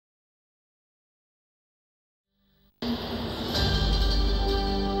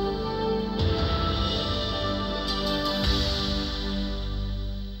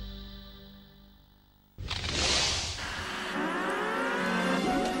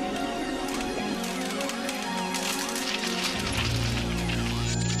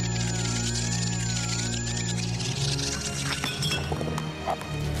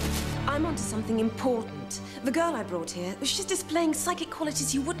something important. The girl I brought here, she's displaying psychic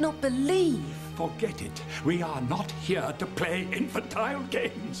qualities you would not believe. Forget it. We are not here to play infantile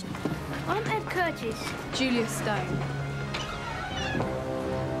games. I'm Ed Curtis. Julia Stone.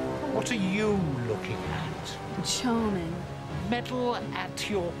 What are you looking at? Charming. Meddle at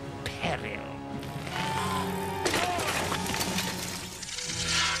your peril.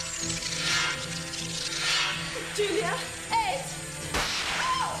 Julia! Ed!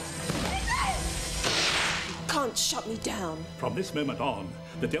 Oh! Ed! You can't shut me down. From this moment on,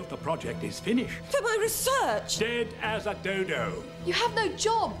 the Delta project is finished. For my research! Dead as a dodo. You have no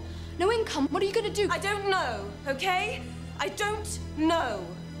job, no income. What are you going to do? I don't know, okay? I don't know.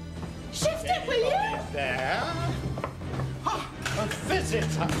 Shift it, will you? There. Ah, a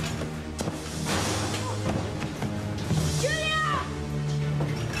visitor. Julia!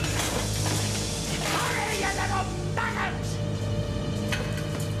 Hurry, you little maggot!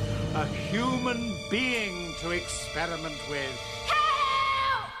 A human being to experiment with.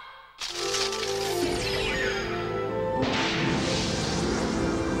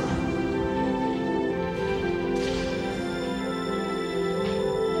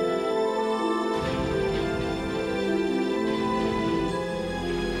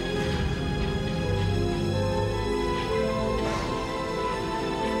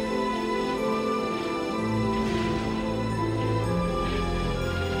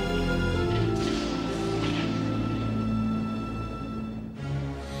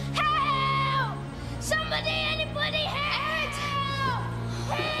 Anybody, help!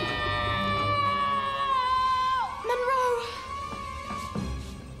 Help! Monroe!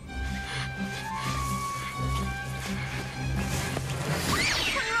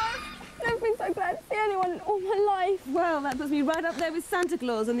 I've been so glad to see anyone in all my life. Well, that puts me right up there with Santa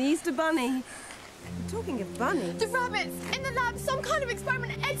Claus and the Easter Bunny. Talking of bunnies... The rabbits in the lab, some kind of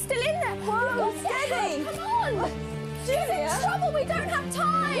experiment. Ed's still in there. Whoa, steady! Come on! Julia? She's in trouble. We don't have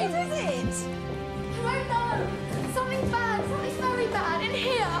time. What is it? I don't know. Something's bad. Something's very bad in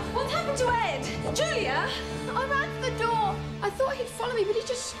here. What happened to Ed? Julia? I ran to the door. I thought he'd follow me, but he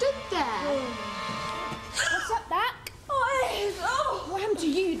just stood there. What's up, Dak? Oh, Ed! Oh! What happened to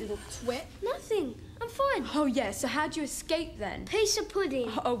you, you little twit? Nothing. I'm fine. Oh, yeah. So how'd you escape then? Piece of pudding.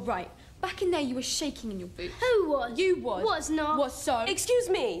 Oh, right. Back in there, you were shaking in your boots. Who was? You was. Was not. Was so. Excuse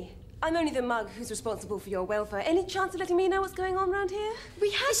me. I'm only the mug who's responsible for your welfare. Any chance of letting me know what's going on around here?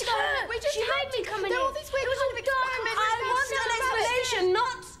 We had It's to. her. We just She had made me come in There are all here. these weird It was kind all of dark. experiments. I want an explanation,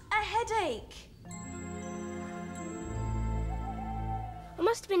 not a headache. I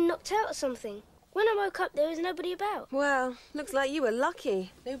must have been knocked out or something. When I woke up, there was nobody about. Well, looks like you were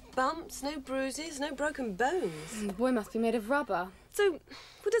lucky. No bumps, no bruises, no broken bones. The boy must be made of rubber. So,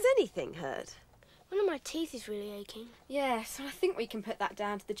 what does anything hurt? One of my teeth is really aching. Yes, and I think we can put that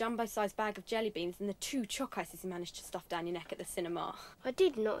down to the jumbo-sized bag of jelly beans and the 2 chalk ices you managed to stuff down your neck at the cinema. I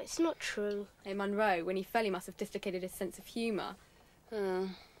did not. It's not true. Hey, Monroe, when he fell, he must have dislocated his sense of humour. Oh.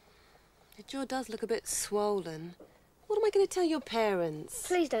 Your jaw does look a bit swollen. What am I going to tell your parents?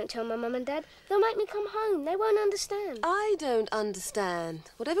 Please don't tell my mum and dad. They'll make me come home. They won't understand. I don't understand.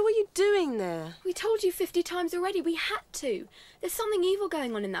 Whatever were you doing there? We told you 50 times already. We had to. There's something evil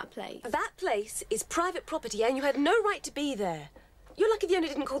going on in that place. That place is private property and you had no right to be there. You're lucky the owner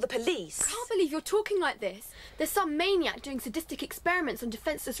didn't call the police. I can't believe you're talking like this. There's some maniac doing sadistic experiments on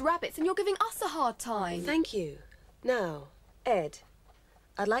defenceless rabbits and you're giving us a hard time. Thank you. Now, Ed,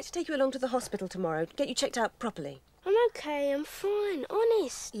 I'd like to take you along to the hospital tomorrow, get you checked out properly. I'm okay. I'm fine.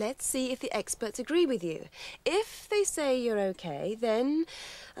 Honest. Let's see if the experts agree with you. If they say you're okay, then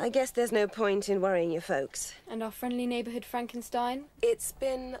I guess there's no point in worrying your folks. And our friendly neighbourhood Frankenstein? It's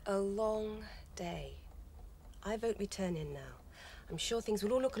been a long day. I vote we turn in now. I'm sure things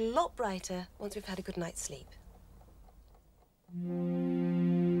will all look a lot brighter once we've had a good night's sleep.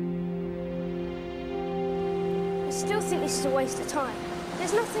 I still think this is a waste of time.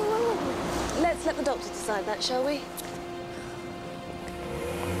 There's nothing wrong with me. Let's let the doctor decide that, shall we?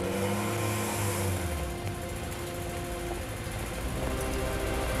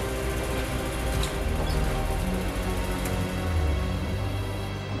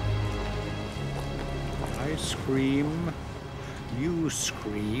 I scream, you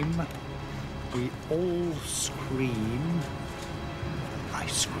scream, we all scream, I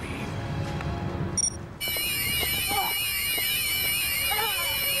scream.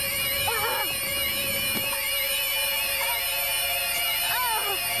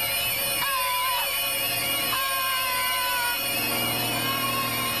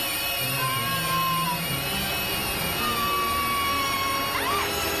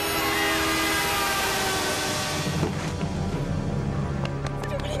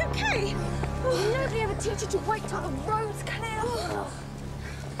 Oh, the road's clear.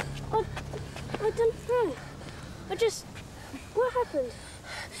 I don't know. What happened?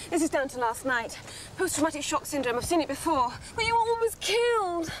 This is down to last night. Post-traumatic shock syndrome. I've seen it before. But you were almost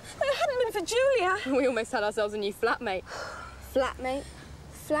killed. If it hadn't been for Julia. We almost had ourselves a new flatmate. Flatmate?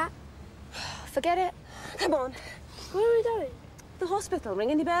 Flat? Forget it. Come on. Where are we going? The hospital.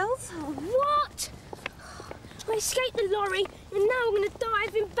 Ring any bells? Oh, what? I escaped the lorry, and now I'm going to die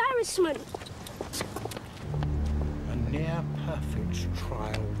of embarrassment. A near-perfect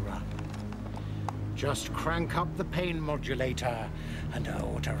trial run. Just crank up the pain modulator and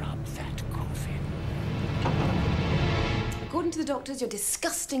order up that coffin. According to the doctors, you're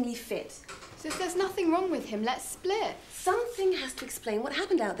disgustingly fit. So if there's nothing wrong with him, let's split. Something has to explain what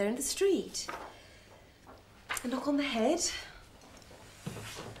happened out there in the street. A knock on the head?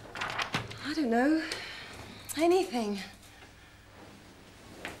 I don't know. Anything.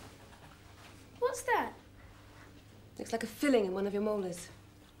 What's that? Looks like a filling in one of your molars.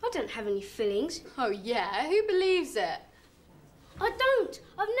 I don't have any fillings. Oh, yeah? Who believes it? I don't.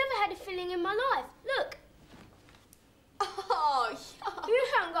 I've never had a filling in my life. Look. Oh, You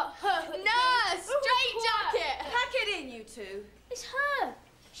haven't got her. Nurse! Straight jacket! Pack it in, you two. It's her.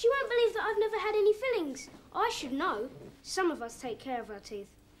 She won't believe that I've never had any fillings. I should know. Some of us take care of our teeth.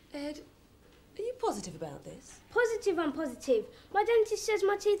 Ed, are you positive about this? Positive, I'm positive. My dentist says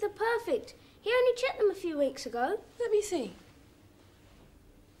my teeth are perfect. He only checked them a few weeks ago. Let me see.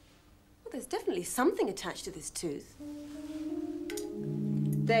 Well, there's definitely something attached to this tooth.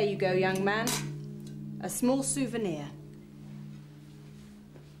 There you go, young man. A small souvenir.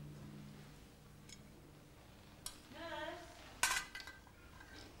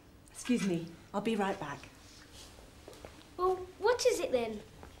 Excuse me, I'll be right back. Well, what is it then?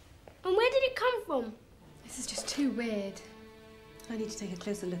 And where did it come from? This is just too weird. I need to take a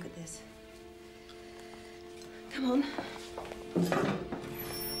closer look at this. Come on.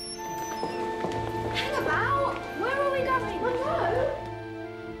 Hang about! Where are we going? I know.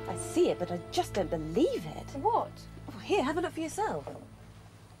 I see it, but I just don't believe it. What? Oh, here, have a look for yourself.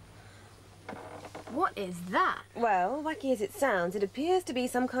 What is that? Well, wacky as it sounds, it appears to be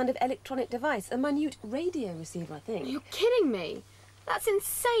some kind of electronic device, a minute radio receiver, I think. You're kidding me. That's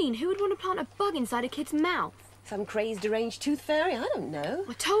insane. Who would want to plant a bug inside a kid's mouth? Some crazed, deranged tooth fairy? I don't know.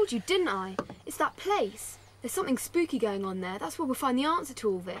 I told you, didn't I? It's that place. There's something spooky going on there. That's where we'll find the answer to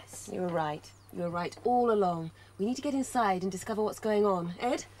all this. You were right. You were right all along. We need to get inside and discover what's going on.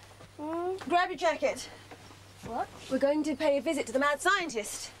 Ed? Grab your jacket. What? We're going to pay a visit to the mad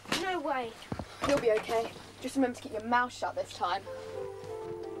scientist. No way. You'll be okay. Just remember to keep your mouth shut this time.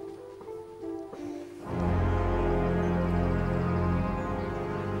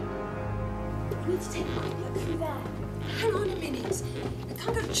 We need to take a quick look through there. Hang on a minute. We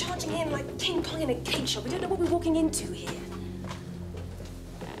can't go charging in like King Kong in a cake shop. We don't know what we're walking into here.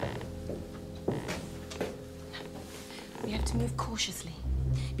 We have to move cautiously.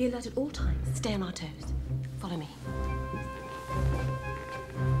 Be alert at all times. Stay on our toes. Follow me.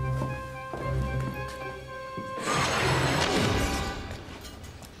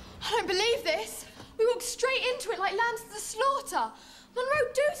 I don't believe this. We walked straight into it like lambs to the slaughter.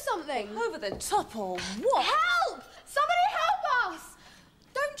 Monroe, do something. Over the top or what? Help! Somebody help us!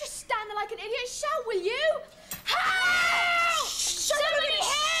 Don't just stand there like an idiot. Shout, will you? Help! Somebody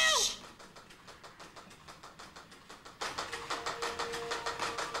help!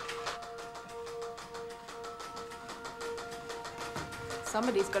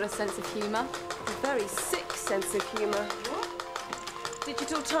 Somebody's got a sense of humour. A very sick sense of humour.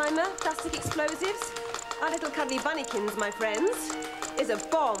 Digital timer, plastic explosives. Our little cuddly bunnykins, my friends, is a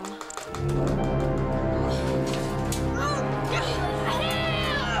bomb.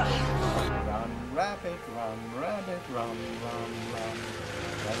 Run, rabbit, run, rabbit, run, run, run.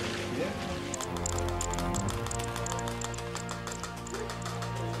 Run, yeah.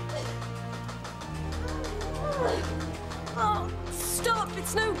 Oh, stop!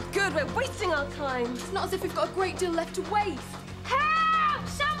 It's no good. We're wasting our time. It's not as if we've got a great deal left to waste. Help!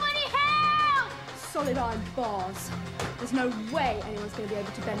 Somebody help! Solid iron bars. There's no way anyone's going to be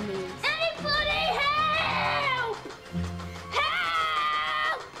able to bend these. Anybody help!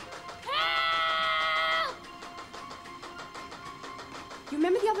 Help! Help! You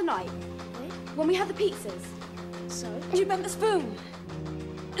remember the other night when we had the pizzas? So? Do you remember the spoon?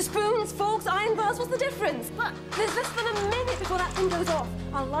 Spoons, forks, iron bars, what's the difference? But there's less than a minute before that thing goes off.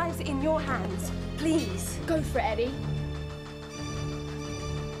 Our lives are in your hands. Please. Go for it, Eddie.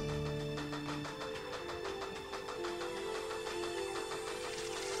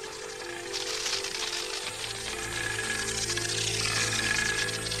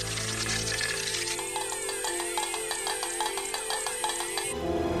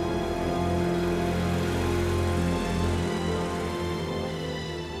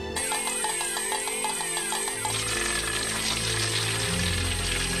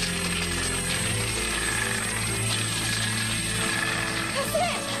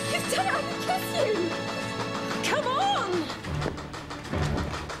 Damn it, I can kiss you! Come on!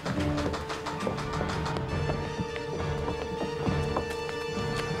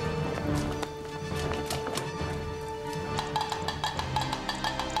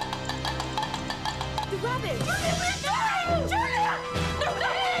 The rabbit! Julia! Julia! No,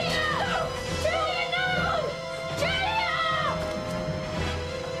 no, no! Julia, no! Julia!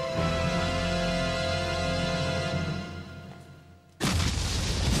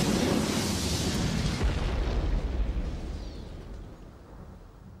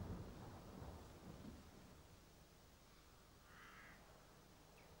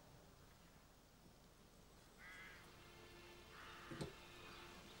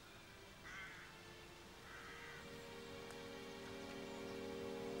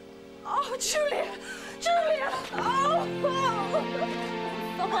 Oh, Julia! Julia! Oh!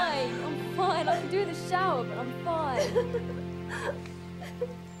 I'm fine. I'm fine. I can do the shower, but I'm fine.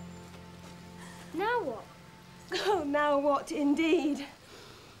 Now what? Oh, now what, indeed?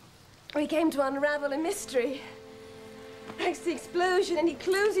 We came to unravel a mystery. Thanks to the explosion, any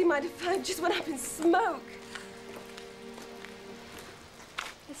clues we might have found just went up in smoke.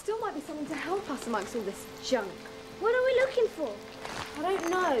 There still might be something to help us amongst all this junk. What are we looking for? I don't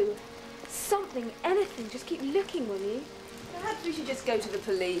know. Something, anything. Just keep looking, will you? Perhaps we should just go to the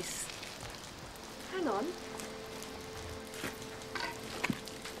police. Hang on.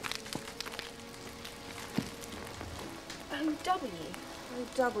 O.W.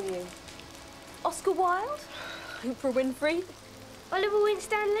 O.W. Oscar Wilde? Oprah Winfrey? Oliver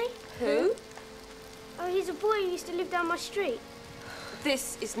Winstanley? Who? Oh, he's a boy who used to live down my street.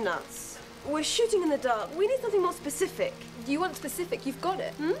 This is nuts. We're shooting in the dark. We need something more specific. You want specific, you've got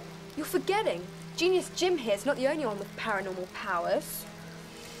it. You're forgetting. Genius Jim here's not the only one with paranormal powers.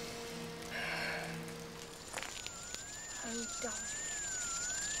 O.W.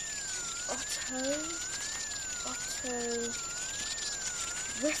 Otto.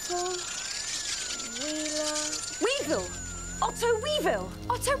 Whittle. Wheeler. Weevil! Otto Weevil!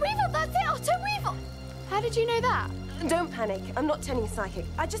 Otto Weevil, that's it, Otto Weevil! How did you know that? Don't panic. I'm not turning psychic.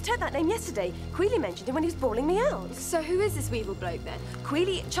 I just heard that name yesterday. Queely mentioned him when he was bawling me out. So who is this Weevil bloke then?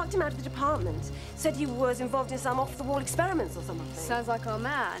 Queely chucked him out of the department. Said he was involved in some off-the-wall experiments or something. Sounds like our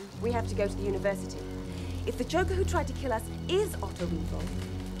man. We have to go to the university. If the Joker who tried to kill us is Otto Weevil,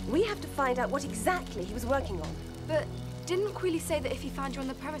 we have to find out what exactly he was working on. But didn't Queely say that if he found you on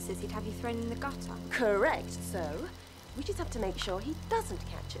the premises, he'd have you thrown in the gutter? Correct. So, we just have to make sure he doesn't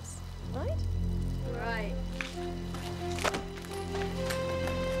catch us, right? Right.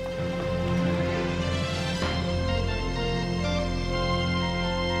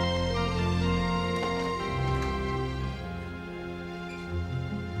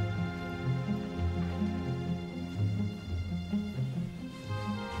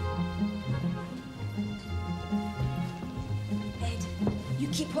 Ed, you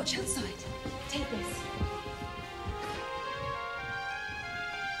keep watch outside. Take this.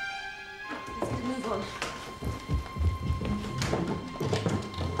 Let's get a move on.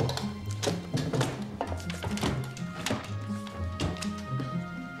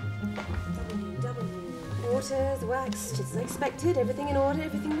 Waters, waxed, just as expected. Everything in order,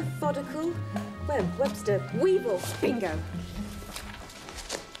 everything methodical. Webb, Webster, Weevil, bingo.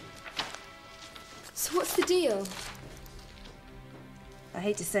 So what's the deal? I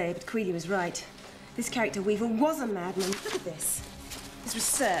hate to say it, but Queely was right. This character Weevil was a madman. Look at this. His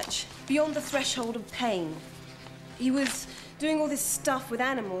research, beyond the threshold of pain. He was doing all this stuff with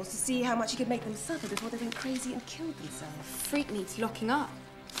animals to see how much he could make them suffer before they went crazy and killed themselves. Freak needs locking up.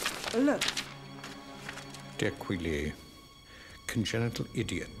 Oh, look. Dear Queely, congenital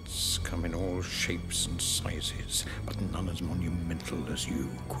idiots come in all shapes and sizes, but none as monumental as you,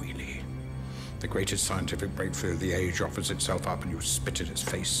 Queely. The greatest scientific breakthrough of the age offers itself up and you spit in its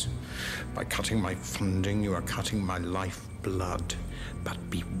face. By cutting my funding, you are cutting my lifeblood. But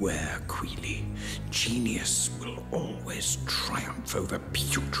beware, Queely. Genius will always triumph over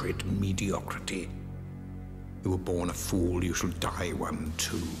putrid mediocrity. You were born a fool, you shall die one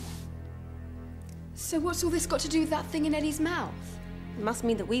too. So what's all this got to do with that thing in Eddie's mouth? It must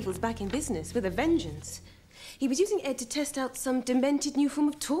mean that Weevil's back in business with a vengeance. He was using Ed to test out some demented new form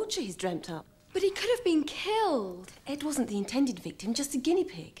of torture he's dreamt up. But he could have been killed. Ed wasn't the intended victim, just a guinea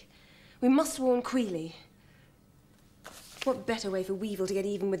pig. We must warn Queely. What better way for Weevil to get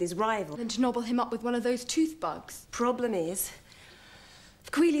even with his rival? Than to nobble him up with one of those tooth bugs. Problem is,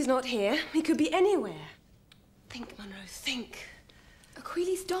 if Queely's not here, he could be anywhere. Think, Monroe, think. A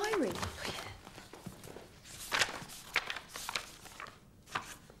Queely's diary.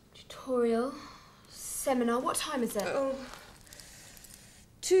 Tutorial. Seminar. What time is it? Oh,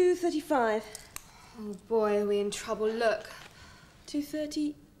 2:35. Oh boy, are we in trouble. Look.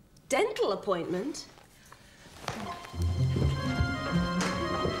 2:30 dental appointment?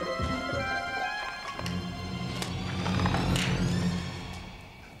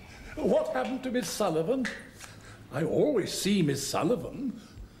 What happened to Miss Sullivan? I always see Miss Sullivan.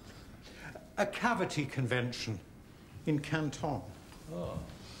 A cavity convention in Canton. Oh.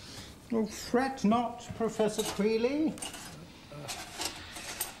 Oh, fret not, Professor Creeley.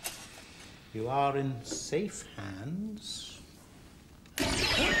 You are in safe hands.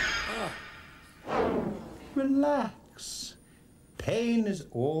 Relax. Pain is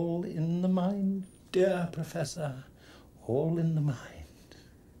all in the mind, dear Professor. All in the mind.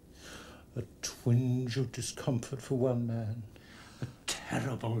 A twinge of discomfort for one man, a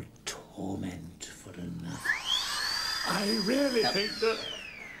terrible torment for another. I really think that...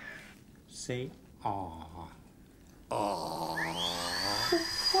 Say, ah. Ah.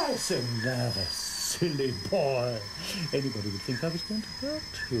 Why so nervous, silly boy? Anybody would think I was going to hurt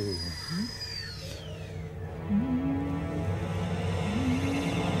you.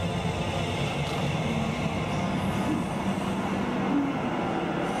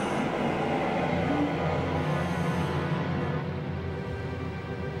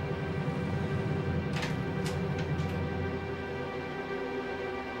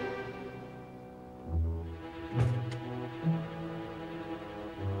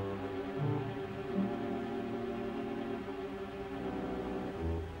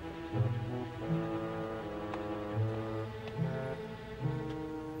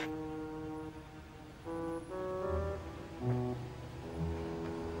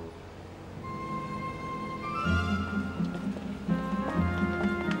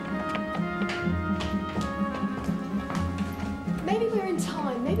 Maybe we're in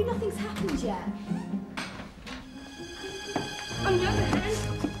time. Maybe nothing's happened yet. On the other hand,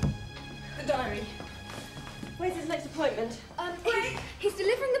 the diary. Where's his next appointment? He's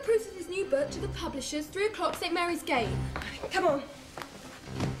delivering the proofs of his new book to the publishers, 3 o'clock, St. Mary's Gate. Come on.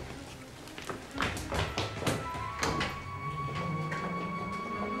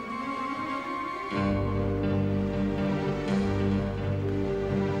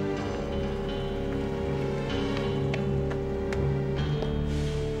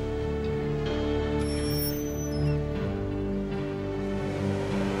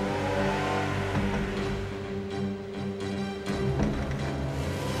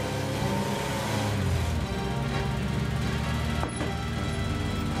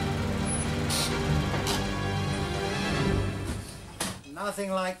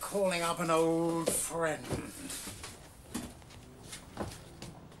 Nothing like calling up an old friend.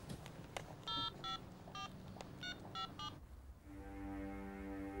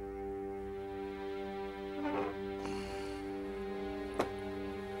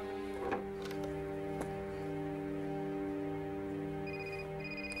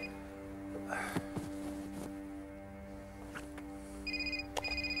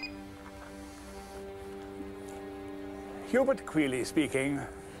 Hubert Creeley speaking.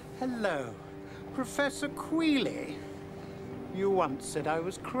 Hello, Professor Creeley. You once said I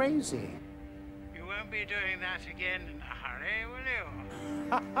was crazy. You won't be doing that again in a hurry, will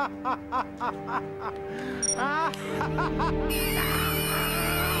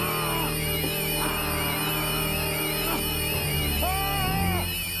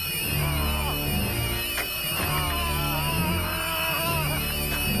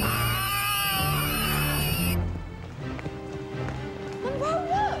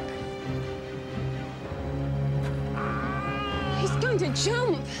To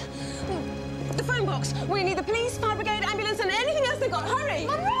jump. The phone box. We need the police, fire brigade, ambulance, and anything else they've got. Hurry!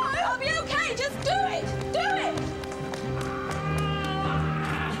 Monroe! I'll be okay. Just do it. Do it.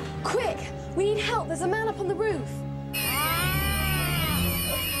 Quick! We need help. There's a man up on the roof.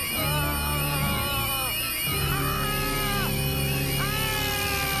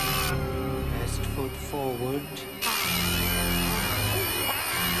 Best foot forward.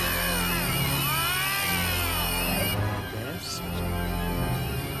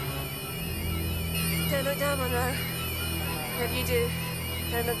 Don't look down, Monroe. Whatever you do,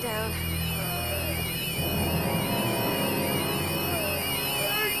 don't look down.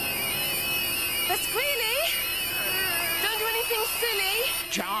 Miss Queenie! Don't do anything silly.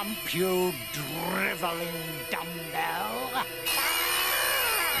 Jump, you driveling dumbbell.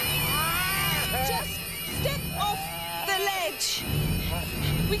 Just step off the ledge.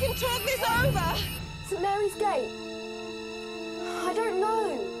 We can talk this over. St. Mary's Gate? I don't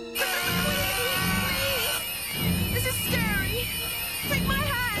know. This is scary. Take my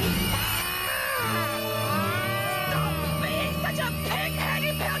hand. Stop being such a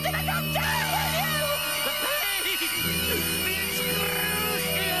pig-headed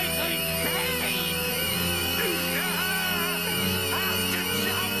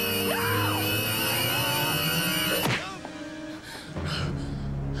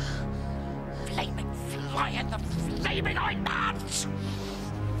see me going nuts!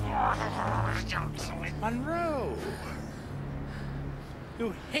 Monroe!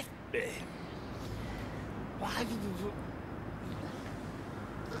 You hit me. Why did you...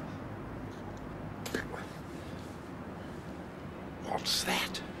 What's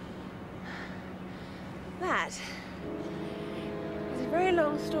that? That is a very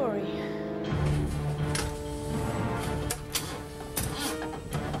long story.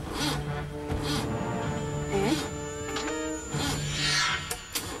 Ed?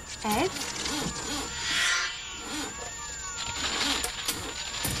 Ed?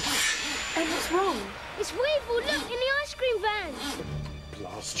 Ed, what's wrong? It's Weevil, look, in the ice cream van.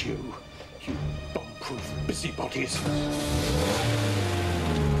 Blast you, you bomb-proof busybodies.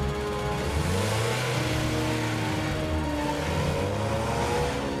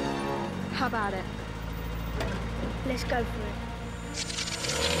 How about it? Let's go for it.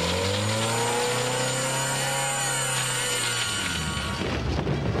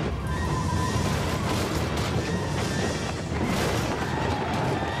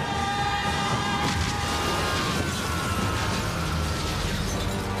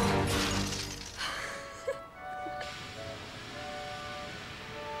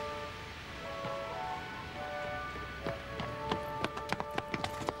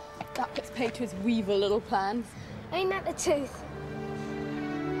 That puts paid to his Weevil little plans. Ain't that the tooth?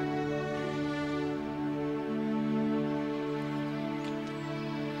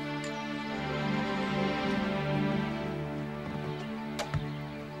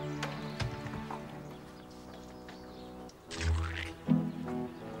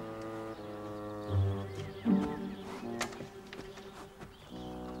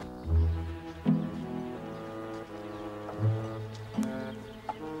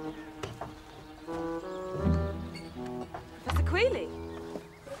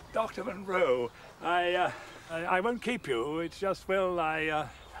 Dr. Monroe, I won't keep you. It's just, well,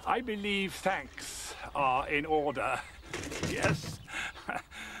 I believe thanks are in order. Yes.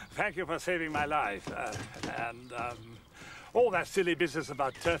 Thank you for saving my life. All that silly business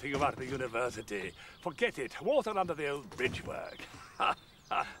about turfing you out of the university. Forget it. Water under the old bridge work.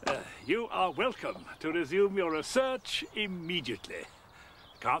 You are welcome to resume your research immediately.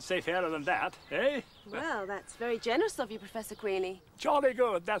 Can't say fairer than that, eh? Well, that's very generous of you, Professor Queenie. Jolly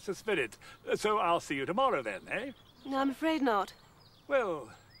good, that's the spirit. So I'll see you tomorrow then, eh? No, I'm afraid not. Well,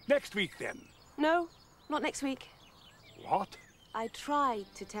 next week then. No, not next week. What? I tried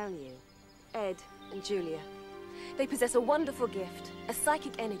to tell you. Ed and Julia. They possess a wonderful gift, a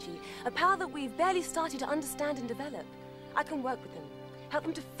psychic energy, a power that we've barely started to understand and develop. I can work with them, help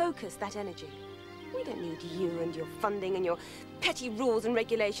them to focus that energy. We don't need you and your funding and your petty rules and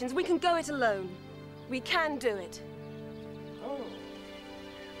regulations. We can go it alone. We can do it. Oh,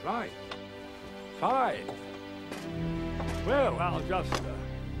 right. Fine. Well, I'll just...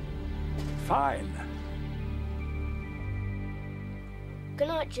 fine. Good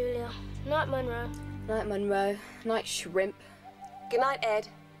night, Julia. Night, Monroe. Night, Monroe. Night, Shrimp. Good night, Ed.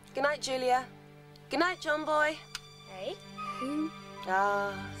 Good night, Julia. Good night, John Boy. Hey?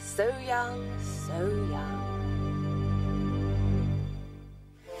 Ah, so young, so young.